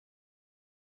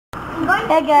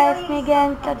Hey guys, me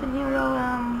again, kentenhero.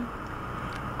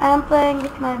 I am playing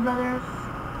with my brothers.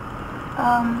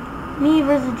 Me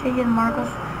versus Jay and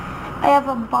Marcos. I have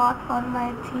a bot on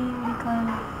my team because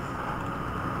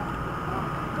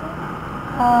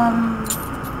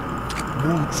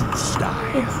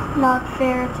it's not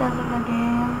fair, it says in the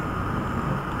game,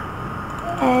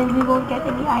 and we won't get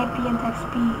any IP and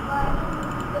XP.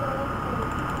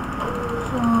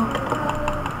 So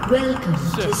welcome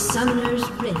to Summoner's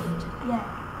Rift. yeah.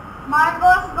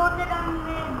 Marcos, go to the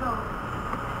middle.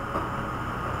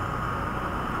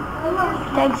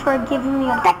 Thanks for giving me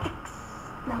your tactics.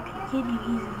 Now I can kill you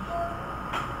easily.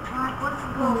 Marcos,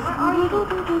 go. Where are you? Go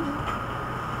to the middle.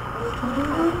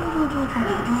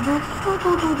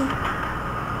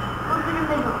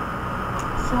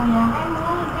 So yeah.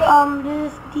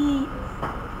 This is the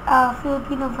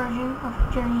Filipino version of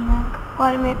Garena.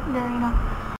 What I meant Garena.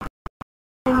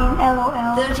 I mean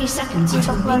LOL. 30 seconds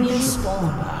until minions spawn.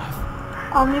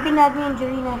 You can add me in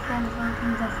Garena if you're in the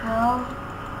Philippines as well.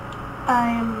 I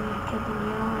am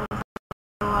kentenhero,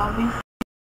 obvious.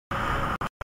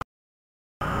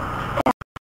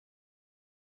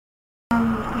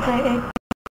 Say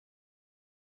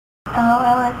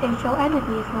LOL at HON with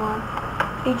me if you want.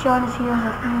 HON is Heroes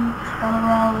of Mute,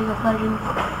 LOL, League of Legends,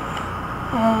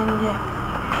 and yeah.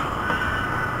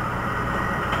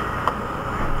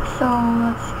 So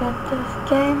let's get this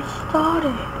game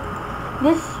started.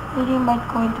 This video might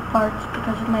go into parts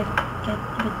because it might get a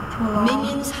bit too long.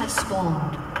 Minions have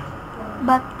spawned.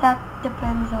 But that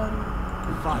depends on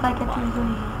if I can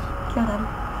easily kill them.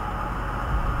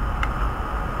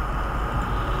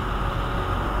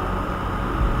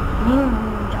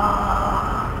 Ninja.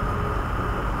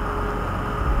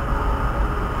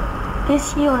 This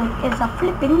unit is a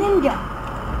flipping ninja.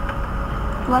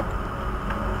 What?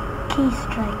 Key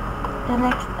strike. The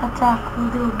next attack will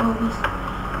do bonus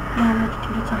damage to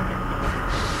the target.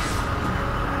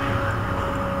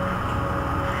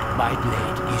 My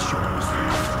blade is yours.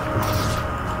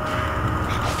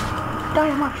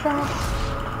 Die, Marshall.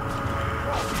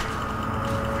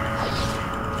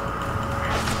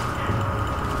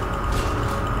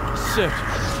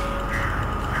 Certainly.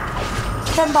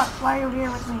 Stand back, why are you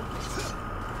here with me?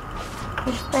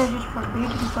 This place is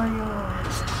forbidden for you.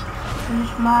 This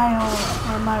is my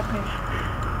home, or my place.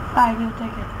 Fine, you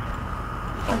take it.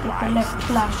 I'll take the left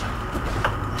flank.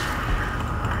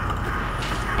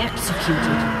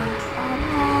 Executed.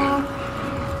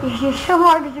 You're so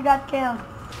hard that you got killed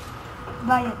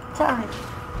by a turret.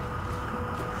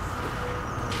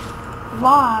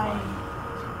 Why?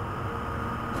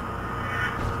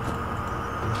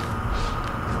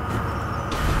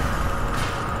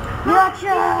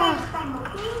 Gotcha!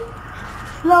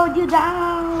 Slowed you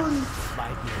down!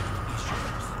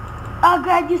 Oh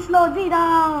god, you slowed me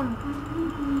down!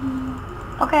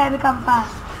 Okay, I become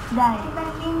fast. Die.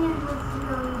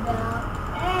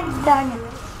 Dang it.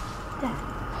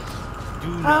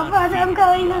 Oh god, I'm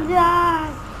going to die!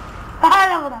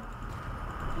 Alam mo na.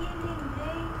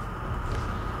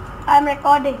 I'm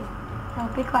recording. So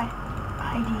be quiet.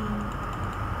 Hiding.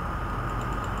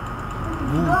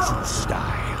 Voodoo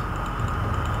style.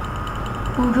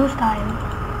 Voodoo style.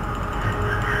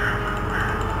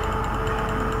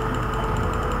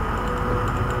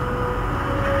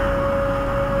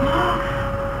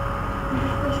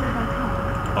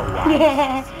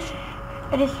 Yeah.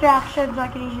 A distraction so I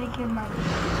can easily kill my.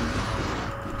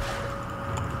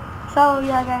 So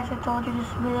yeah guys, I told you this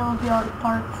video will be on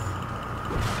parts.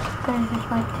 Because this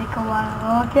might take a while.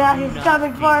 Oh god, he's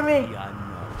coming for me!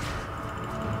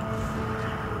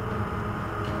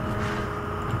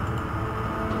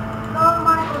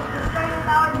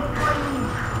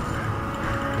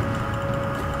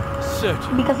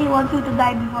 Certainly. Because he wants you to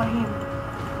die before him.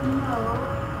 No.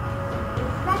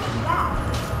 It's not that.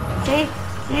 See?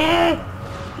 See?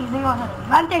 Using us an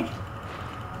advantage.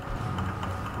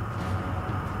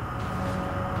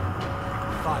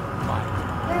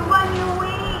 They're one you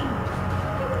win.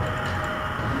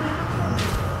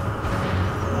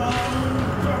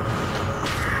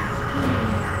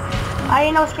 I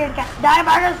ain't no scared cat. Die,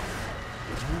 Marcus!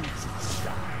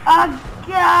 Oh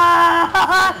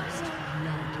god!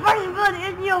 First blood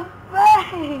in your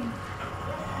face!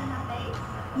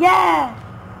 Yeah!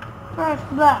 First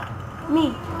blood.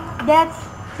 Me. That's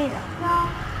zero.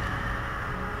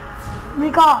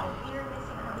 Recall.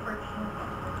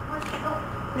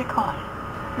 Recall.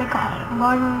 Recall. I'm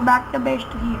going back to base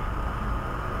to here.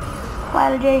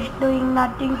 While Jay's doing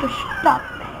nothing to stop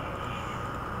me.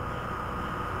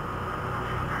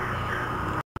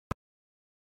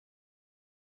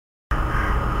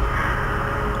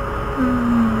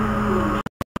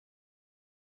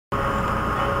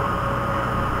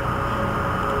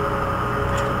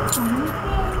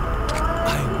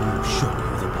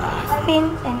 Finn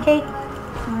and Jake.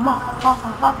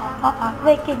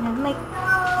 Waking and make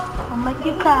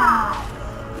you cry.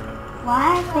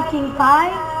 What? Making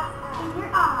five? In your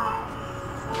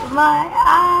eyes. My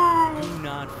eyes. Do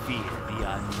not fear the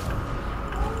unknown.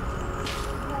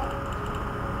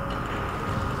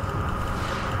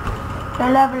 So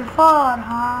level 4,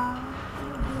 huh?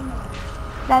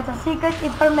 That's a secret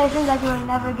information that you will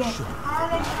never get. I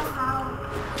don't know how.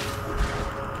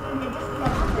 You're just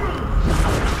level 3.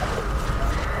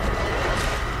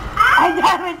 I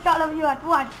damaged all of you at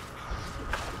once.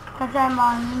 Because I'm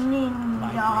a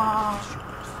ninja.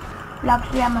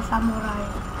 Actually, I'm a samurai.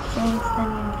 Chase the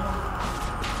ninja.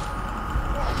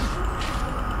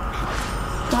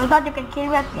 So I thought you could kill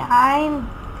me at behind.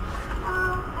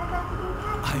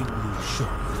 I will show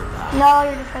you the path. No,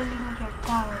 you're just gonna leave me to your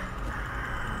tower.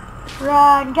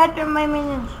 Run, get to my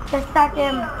minions. Just start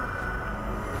him.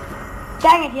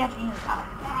 Dang it, he has to heal tower.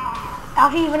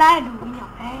 Actually, even I do, you know,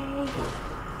 hey.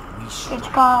 We shall It's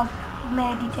called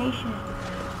meditation.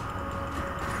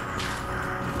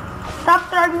 Stop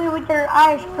throwing me with your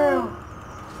ice, bro.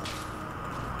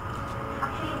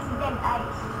 Actually, it's dead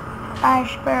ice.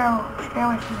 Ice Sparrow, stay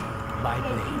with me. my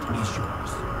blade is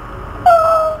yours.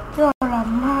 You're a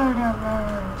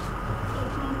murderer. It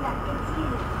means that it's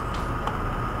you.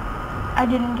 I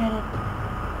didn't get it.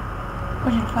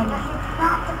 Wasn't funny. Because it's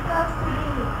not supposed to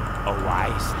be. A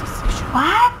wise decision.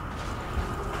 What?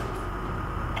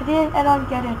 I don't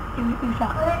get it. You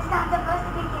suck. Well, it's not supposed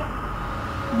to be here.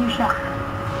 You suck.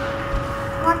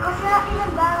 Marcos, you're not even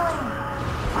battling.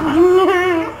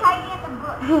 You're just hiding at the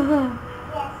bush.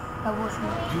 Yes. That was me.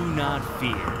 Do not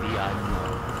fear the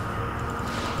unknown.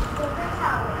 Different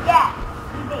tower. Yeah,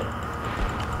 you did.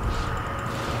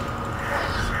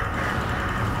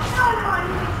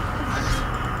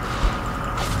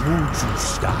 Wuju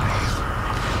style.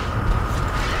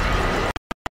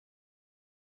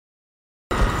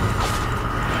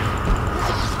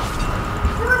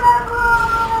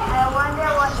 I wonder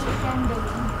what he's sending.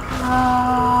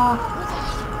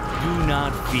 Do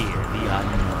not fear the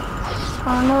unknown.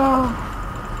 Oh no.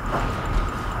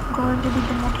 I'm going to be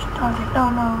the next target. Oh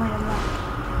no, wait a minute.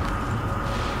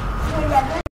 You're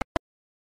level